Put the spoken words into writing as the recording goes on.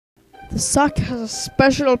The sock has a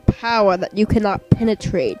special power that you cannot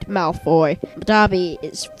penetrate, Malfoy. Dobby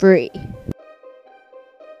is free.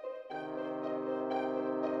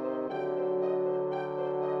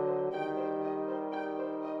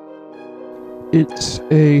 It's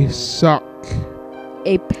a sock.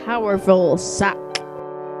 A powerful sock.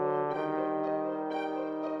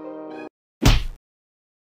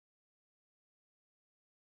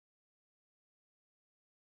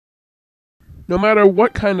 No matter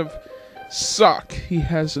what kind of sock he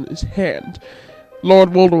has in his hand, Lord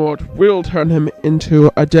Voldemort will turn him into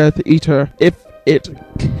a Death Eater if it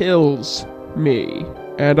kills me.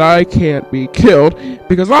 And I can't be killed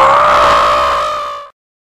because How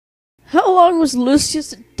long was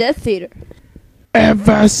Lucius a Death Eater?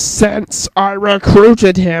 ever since I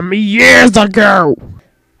recruited him years ago.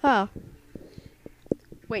 Huh.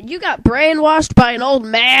 Wait, you got brainwashed by an old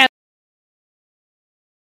man?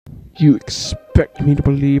 You expect me to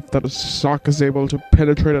believe that a sock is able to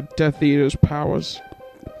penetrate a Death Eater's powers?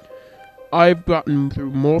 I've gotten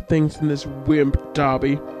through more things than this wimp,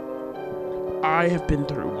 Dobby. I have been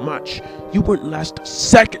through much. You wouldn't last a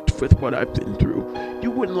second with what I've been through.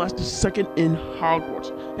 You wouldn't last a second in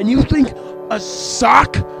Hogwarts. And you think a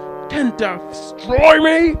sock can destroy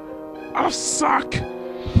me? A sock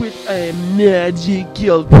with a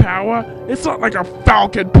magical power? It's not like a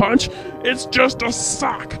falcon punch. It's just a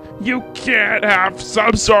sock. You can't have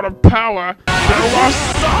some sort of power through a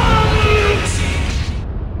sock!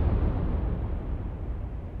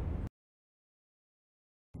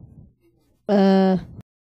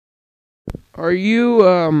 Are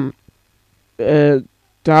you,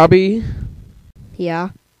 Dobby? Yeah.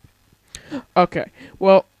 Okay,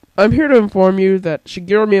 well, I'm here to inform you that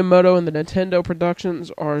Shigeru Miyamoto and the Nintendo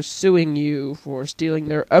Productions are suing you for stealing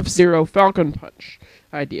their F-Zero Falcon Punch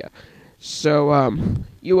idea. So,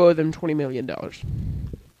 you owe them $20 million.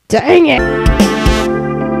 Dang it!